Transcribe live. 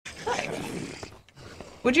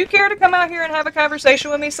Would you care to come out here and have a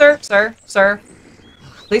conversation with me, sir? Sir? Sir?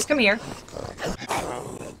 Please come here.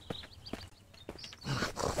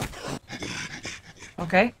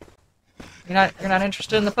 Okay. You're not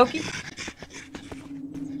interested in the pokey?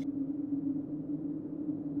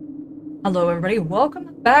 Hello everybody,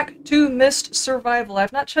 welcome back to Mist Survival.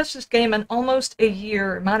 I've not touched this game in almost a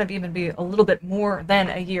year. It might have even been a little bit more than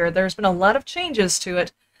a year. There's been a lot of changes to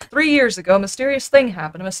it. 3 years ago, a mysterious thing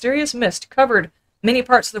happened. A mysterious mist covered many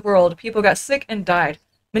parts of the world. People got sick and died.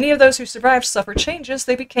 Many of those who survived suffered changes.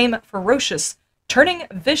 They became ferocious, turning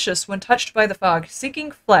vicious when touched by the fog,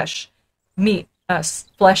 seeking flesh meat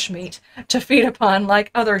to feed upon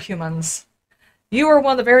like other humans. You are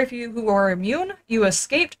one of the very few who are immune. You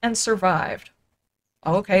escaped and survived.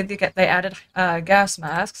 Okay, they added gas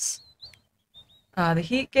masks. The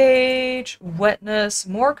heat gauge, wetness,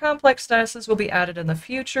 more complex statuses will be added in the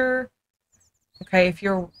future. Okay, if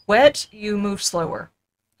you're wet, you move slower.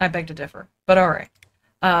 I beg to differ, but alright.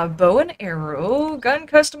 Bow and arrow, gun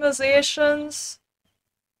customizations.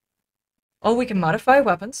 Oh, we can modify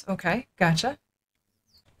weapons. Okay, gotcha.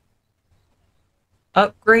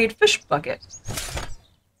 Upgrade fish bucket.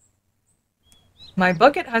 My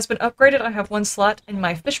bucket has been upgraded. I have one slot in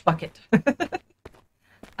my fish bucket.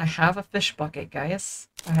 I have a fish bucket, guys.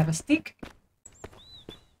 I have a steak.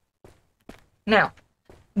 Now,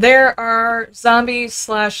 there are zombies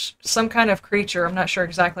slash some kind of creature. I'm not sure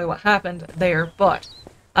exactly what happened there, but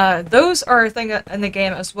those are a thing in the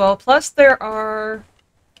game as well. Plus, there are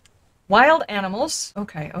wild animals.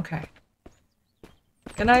 Okay, okay.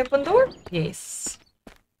 Can I open the door? Yes.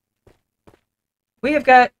 We have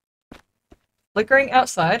got flickering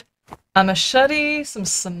outside, a machete, some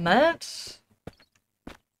cement,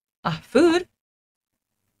 food.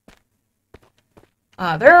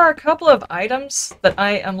 There are a couple of items that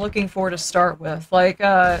I am looking for to start with. Like,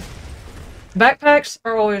 backpacks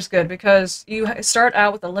are always good because you start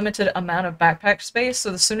out with a limited amount of backpack space,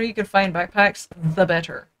 so the sooner you can find backpacks, the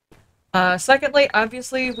better. Secondly,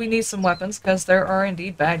 obviously, we need some weapons because there are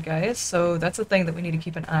indeed bad guys, so that's a thing that we need to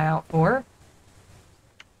keep an eye out for.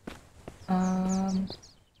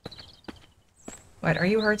 Wait, are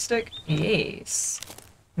you hardstick? Yes.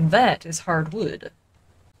 That is hardwood.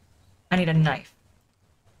 I need a knife.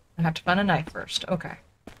 I have to find a knife first. Okay.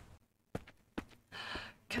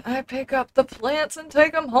 Can I pick up the plants and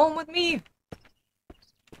take them home with me?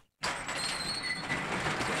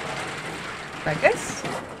 Bad guys?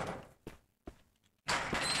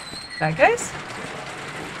 Bad guys?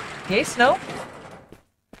 Yes, no?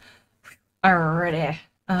 Alrighty.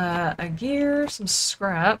 A gear, some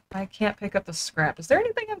scrap. I can't pick up the scrap. Is there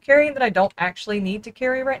anything I'm carrying that I don't actually need to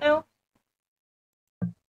carry right now?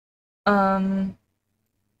 Alright.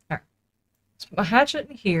 Let's put my hatchet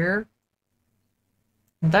in here.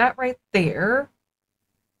 That right there.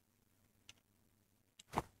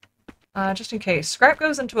 Just in case. Scrap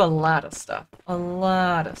goes into a lot of stuff. A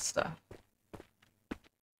lot of stuff.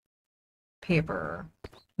 Paper.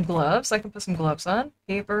 Gloves. I can put some gloves on.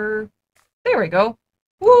 Paper. There we go.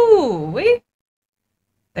 Woo-wee!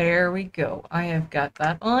 There we go. I have got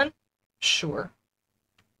that on. Sure.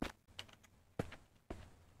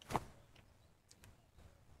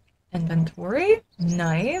 Inventory.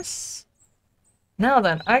 Nice. Now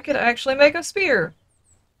then, I could actually make a spear.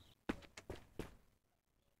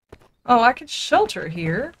 Oh, I could shelter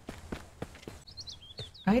here.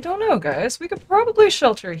 I don't know, guys. We could probably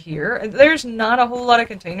shelter here. There's not a whole lot of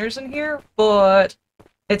containers in here, but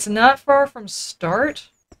it's not far from start.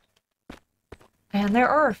 And there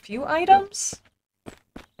are a few items.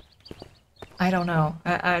 I don't know.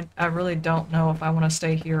 I really don't know if I want to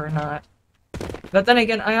stay here or not. But then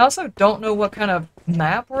again, I also don't know what kind of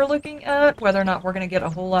map we're looking at, whether or not we're going to get a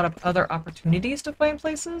whole lot of other opportunities to find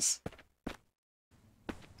places.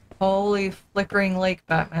 Holy flickering lake,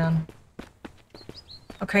 Batman.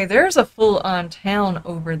 Okay, there's a full-on town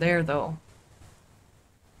over there, though.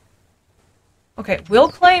 Okay, we'll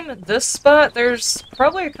claim this spot. There's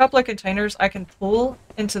probably a couple of containers I can pull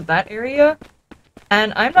into that area.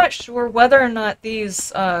 And I'm not sure whether or not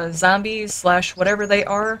these zombies slash whatever they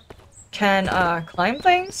are can climb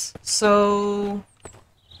things. So...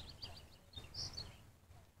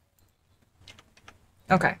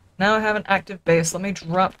 okay, now I have an active base. Let me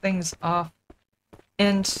drop things off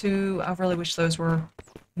into... I really wish those were,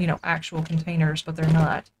 you know, actual containers, but they're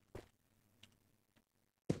not.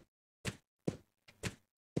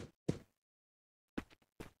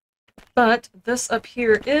 But this up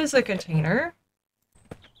here is a container.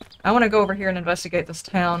 I want to go over here and investigate this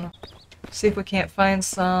town. See if we can't find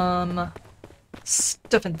some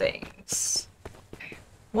stuff and things.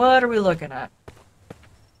 What are we looking at?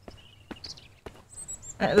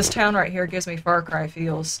 This town right here gives me Far Cry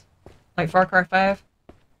feels. Like Far Cry 5.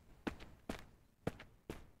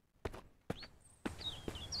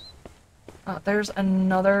 There's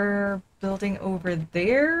another building over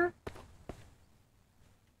there.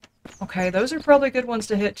 Okay, those are probably good ones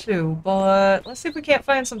to hit too, but let's see if we can't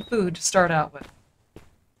find some food to start out with.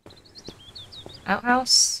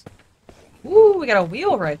 Outhouse. Ooh, we got a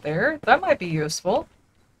wheel right there. That might be useful.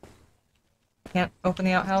 Can't open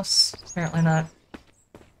the outhouse? Apparently not.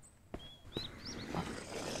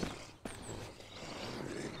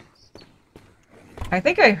 I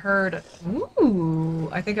think I heard... Ooh,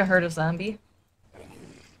 I think I heard a zombie.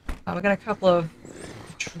 We got a couple of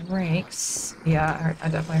drinks. Yeah, I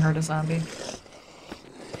definitely heard a zombie.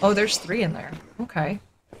 Oh, there's 3 in there. Okay.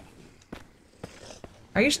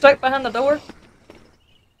 Are you stuck behind the door?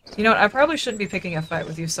 You know what, I probably shouldn't be picking a fight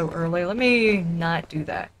with you so early. Let me not do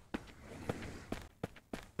that.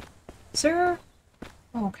 Is there...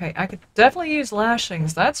 Okay, I could definitely use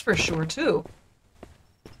lashings, that's for sure, too.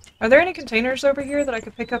 Are there any containers over here that I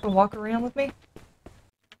could pick up and walk around with me?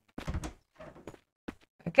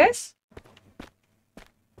 Guys?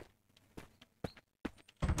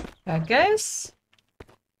 Bad guys?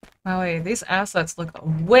 Oh wait, these assets look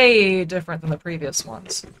way different than the previous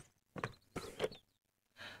ones.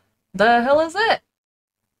 The hell is it?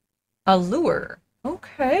 A lure.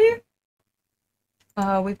 Okay.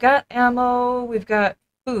 We've got ammo, we've got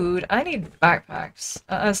food. I need backpacks.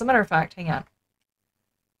 As a matter of fact, hang on.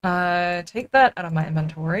 Take that out of my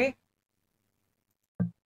inventory.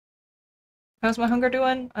 How's my hunger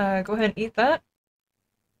doing? Go ahead and eat that.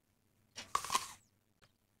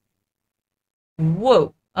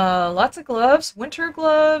 Whoa. Lots of gloves. Winter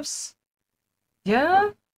gloves.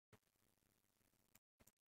 Yeah?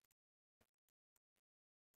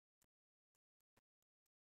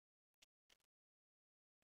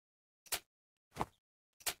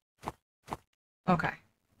 Okay.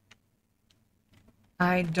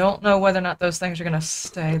 I don't know whether or not those things are gonna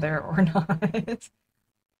stay there or not.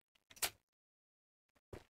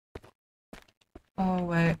 Oh,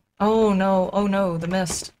 wait. Oh, no, the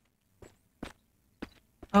mist.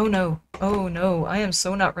 Oh, no, I am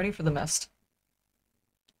so not ready for the mist.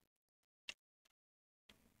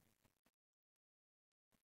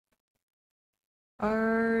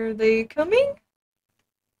 Are they coming?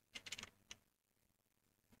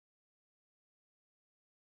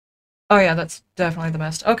 Oh yeah, that's definitely the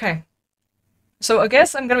mist. Okay. So I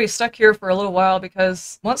guess I'm gonna be stuck here for a little while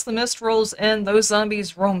because once the mist rolls in, those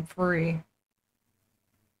zombies roam free.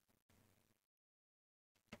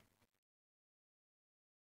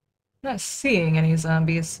 Not seeing any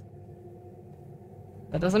zombies.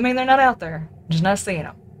 That doesn't mean they're not out there. I'm just not seeing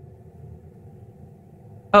them.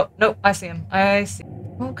 Oh, no, I see him. I see.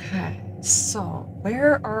 Okay, so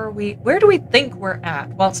where are we? Where do we think we're at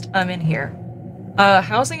whilst I'm in here?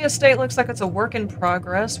 Housing estate looks like it's a work in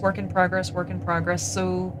progress, work in progress, work in progress.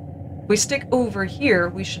 So if we stick over here,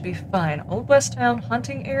 we should be fine. Old West Town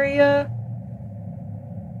hunting area.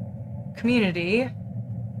 Community.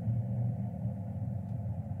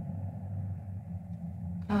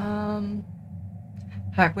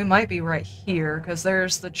 Heck, we might be right here, because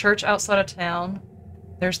there's the church outside of town.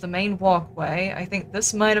 There's the main walkway. I think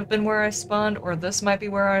this might have been where I spawned, or this might be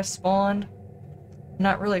where I spawned.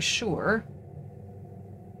 Not really sure.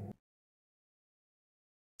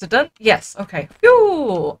 Is it done? Yes, okay.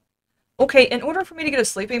 Phew! Okay, in order for me to get a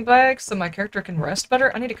sleeping bag so my character can rest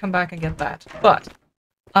better, I need to come back and get that. But,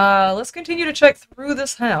 let's continue to check through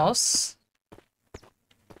this house.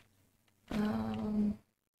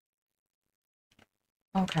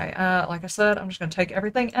 Okay, like I said, I'm just gonna take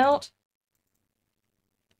everything out.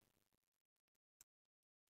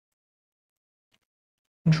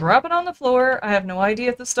 Drop it on the floor. I have no idea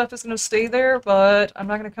if this stuff is gonna stay there, but I'm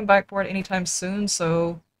not gonna come back for it anytime soon,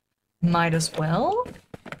 so might as well.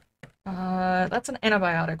 That's an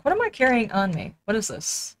antibiotic. What am I carrying on me? What is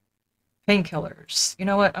this? Painkillers. You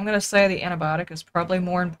know what? I'm gonna say the antibiotic is probably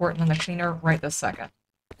more important than the cleaner right this second.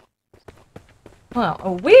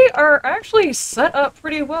 Well, we are actually set up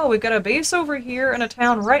pretty well. We've got a base over here and a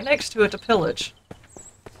town right next to it to pillage.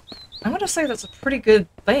 I'm gonna say that's a pretty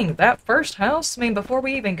good thing. That first house, I mean, before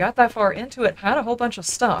we even got that far into it, had a whole bunch of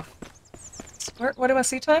stuff. What do I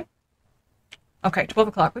see time? Okay, 12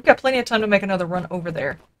 o'clock. We've got plenty of time to make another run over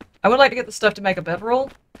there. I would like to get the stuff to make a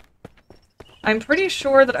bedroll. I'm pretty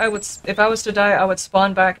sure that if I was to die, I would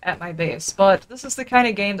spawn back at my base. But this is the kind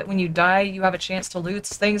of game that when you die, you have a chance to loot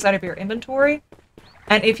things out of your inventory.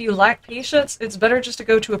 And if you lack patience, it's better just to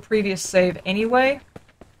go to a previous save anyway.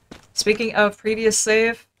 Speaking of previous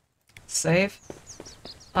save.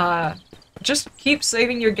 Just keep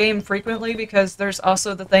saving your game frequently, because there's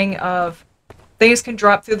also the thing of things can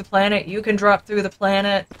drop through the planet, you can drop through the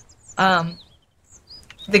planet,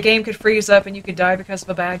 the game could freeze up and you could die because of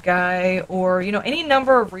a bad guy, or, you know, any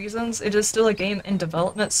number of reasons. It is still a game in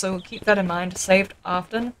development, so keep that in mind. Saved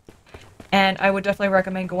often. And I would definitely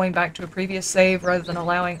recommend going back to a previous save rather than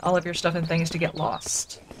allowing all of your stuff and things to get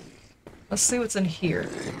lost. Let's see what's in here.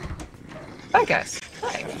 Hi, guys.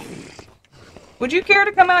 Hi. Would you care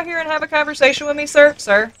to come out here and have a conversation with me, sir?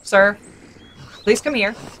 Sir? Sir? Please come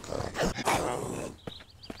here.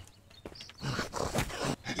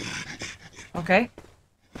 Okay.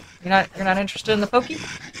 You're not interested in the pokey?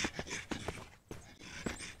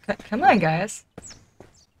 Come on, guys.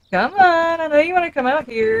 Come on, I know you want to come out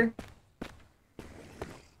here.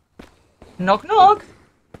 Knock knock.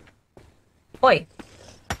 Oi.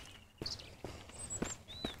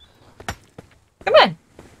 Come on.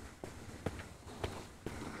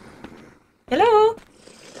 Hello.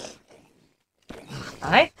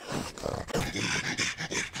 Hi.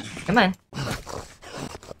 Come on.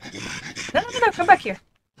 No, come back here.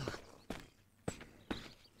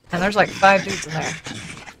 And there's like 5 dudes in there.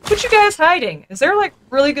 What you guys hiding? Is there like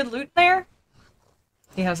really good loot in there?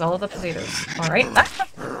 He has all of the potatoes. Alright.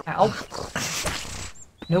 Ow.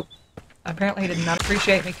 Nope. Apparently he did not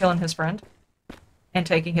appreciate me killing his friend. And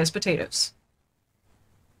taking his potatoes.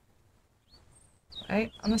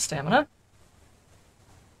 Okay, on the stamina.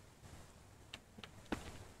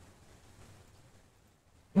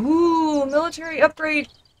 Ooh, military upgrade.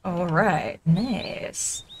 Alright,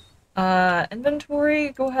 nice. Inventory,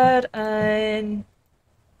 go ahead and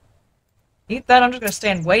eat that. I'm just gonna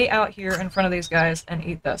stand way out here in front of these guys and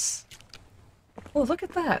eat this. Oh, look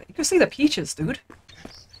at that. You can see the peaches, dude.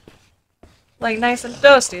 Like, nice and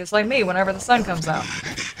toasty. It's like me whenever the sun comes out.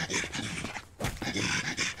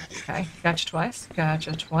 Okay, gotcha twice.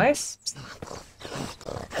 Gotcha twice.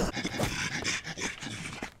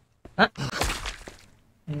 Huh.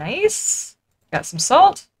 Nice. Got some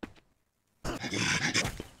salt.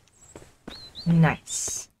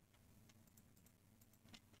 Nice.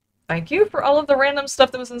 Thank you for all of the random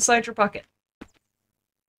stuff that was inside your pocket.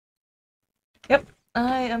 Yep,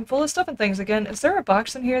 I am full of stuff and things again. Is there a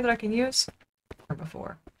box in here that I can use? Or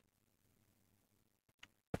before?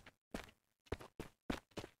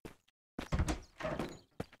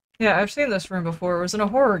 Yeah, I've seen this room before. It was in a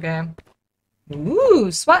horror game.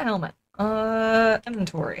 Ooh, SWAT helmet.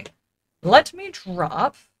 Inventory. Let me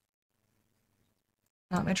drop...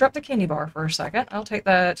 I dropped the candy bar for a second. I'll take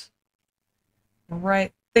that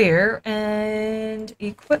right there. And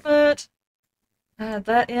equipment. Add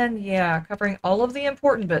that in. Yeah, covering all of the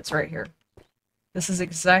important bits right here. This is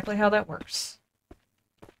exactly how that works.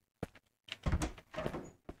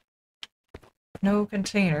 No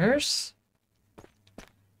containers.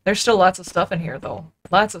 There's still lots of stuff in here, though.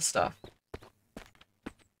 Lots of stuff.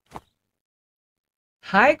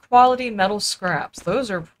 High-quality metal scraps.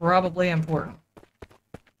 Those are probably important.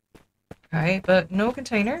 Okay, but no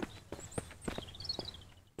container.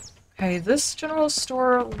 Okay, this general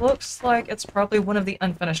store looks like it's probably one of the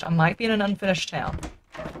unfinished. I might be in an unfinished town.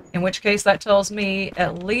 In which case, that tells me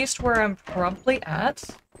at least where I'm probably at.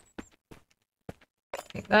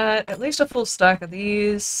 Take that. At least a full stack of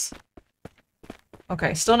these.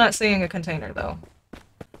 Okay, still not seeing a container, though.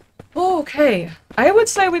 Okay, I would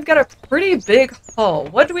say we've got a pretty big haul.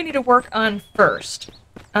 What do we need to work on first?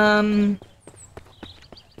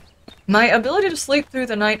 My ability to sleep through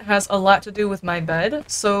the night has a lot to do with my bed,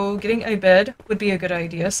 so getting a bed would be a good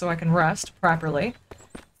idea so I can rest properly.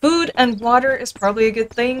 Food and water is probably a good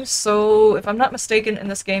thing, so if I'm not mistaken, in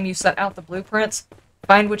this game you set out the blueprints,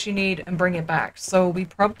 find what you need, and bring it back. So we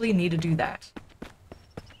probably need to do that.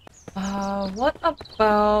 What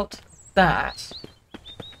about that?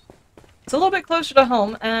 It's a little bit closer to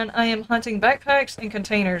home, and I am hunting backpacks and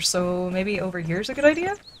containers, so maybe over here's a good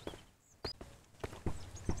idea?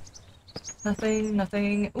 Nothing,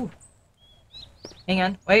 nothing. Ooh. Hang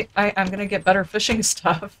on. Wait, I'm gonna get better fishing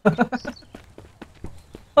stuff.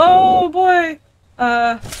 Oh boy!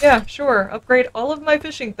 Yeah, sure. Upgrade all of my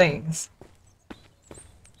fishing things.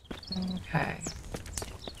 Okay.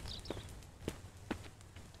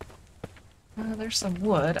 There's some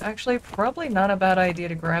wood. Actually, probably not a bad idea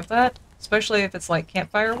to grab that. Especially if it's like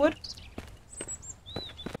campfire wood.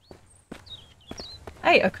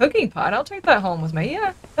 Hey, a cooking pot. I'll take that home with me.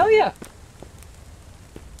 Yeah, hell yeah.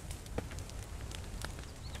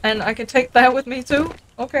 And I can take that with me too?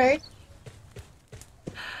 Okay.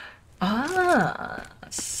 Ah,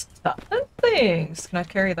 stuff and things. Can I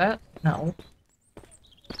carry that? No.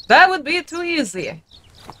 That would be too easy.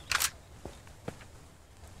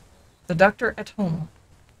 The doctor at home.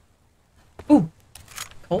 Ooh,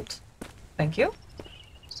 Colt. Thank you.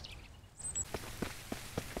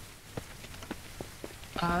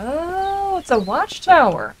 Oh, it's a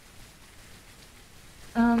watchtower.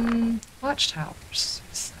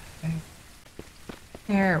 Watchtowers.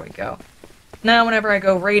 There we go. Now whenever I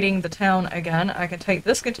go raiding the town again, I can take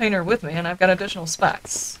this container with me and I've got additional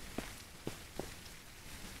specs.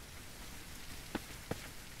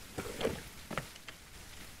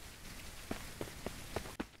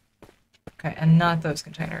 Okay, and not those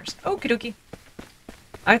containers. Okie dokie.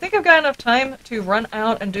 I think I've got enough time to run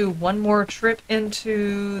out and do one more trip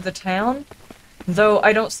into the town, though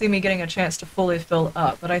I don't see me getting a chance to fully fill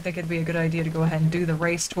up, but I think it'd be a good idea to go ahead and do the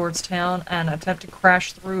race towards town and attempt to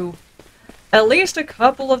crash through at least a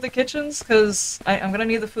couple of the kitchens, because I'm gonna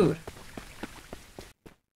need the food.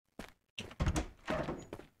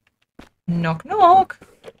 Knock knock!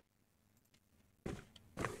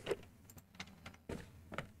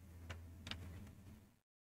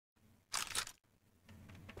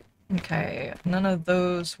 Okay, none of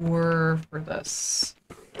those were for this.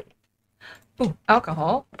 Ooh,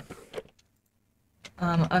 alcohol.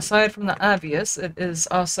 Aside from the obvious, it is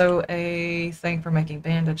also a thing for making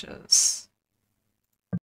bandages.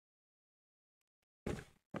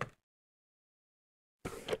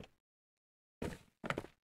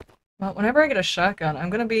 Well, whenever I get a shotgun, I'm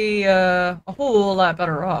gonna be a whole lot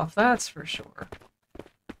better off, that's for sure.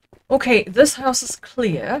 Okay, this house is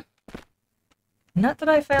clear. Not that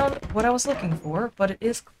I found what I was looking for, but it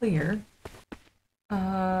is clear.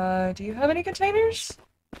 Do you have any containers?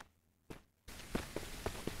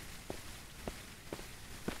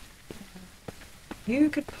 You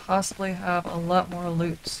could possibly have a lot more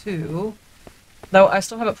loot, too. Though I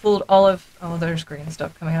still haven't pulled all of... Oh, there's green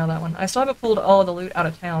stuff coming out of that one. I still haven't pulled all of the loot out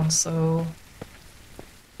of town, so...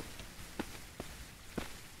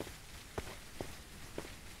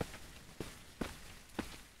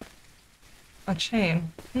 A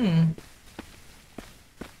chain.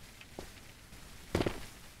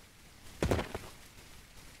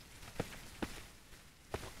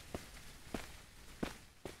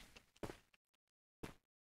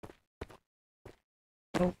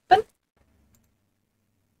 Open.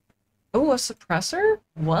 Oh, a suppressor?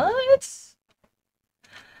 What?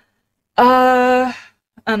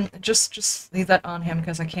 Just leave that on him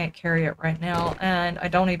because I can't carry it right now, and I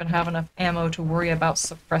don't even have enough ammo to worry about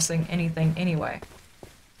suppressing anything anyway.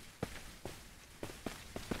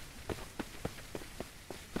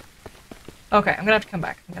 Okay, I'm gonna have to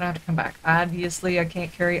come back. Obviously, I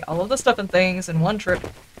can't carry all of the stuff and things in one trip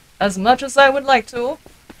as much as I would like to.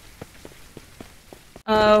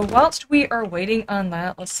 Whilst we are waiting on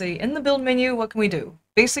that, let's see. In the build menu, what can we do?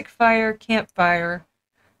 Basic fire, campfire,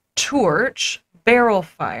 torch, barrel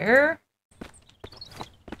fire.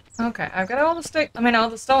 Okay, I've got all the all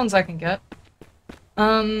the stones I can get.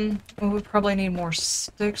 We probably need more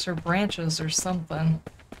sticks or branches or something.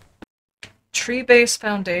 Tree base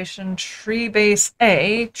foundation, tree base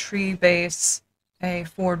A,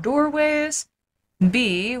 4 doorways,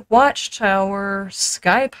 B, watchtower,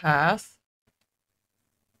 sky path,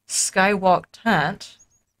 skywalk tent.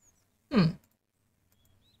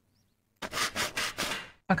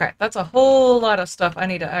 Okay, that's a whole lot of stuff I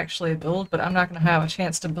need to actually build, but I'm not going to have a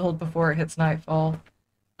chance to build before it hits nightfall.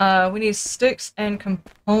 We need sticks and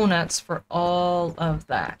components for all of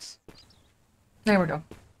that. There we go.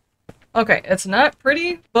 Okay, it's not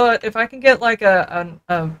pretty, but if I can get like a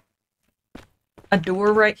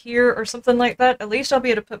door right here or something like that, at least I'll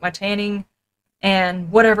be able to put my tanning and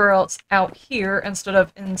whatever else out here instead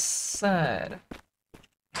of inside.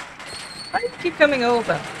 Why do you keep coming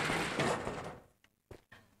open?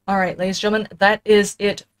 Alright, ladies and gentlemen, that is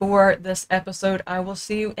it for this episode. I will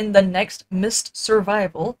see you in the next Mist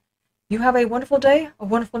Survival. You have a wonderful day, a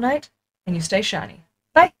wonderful night, and you stay shiny.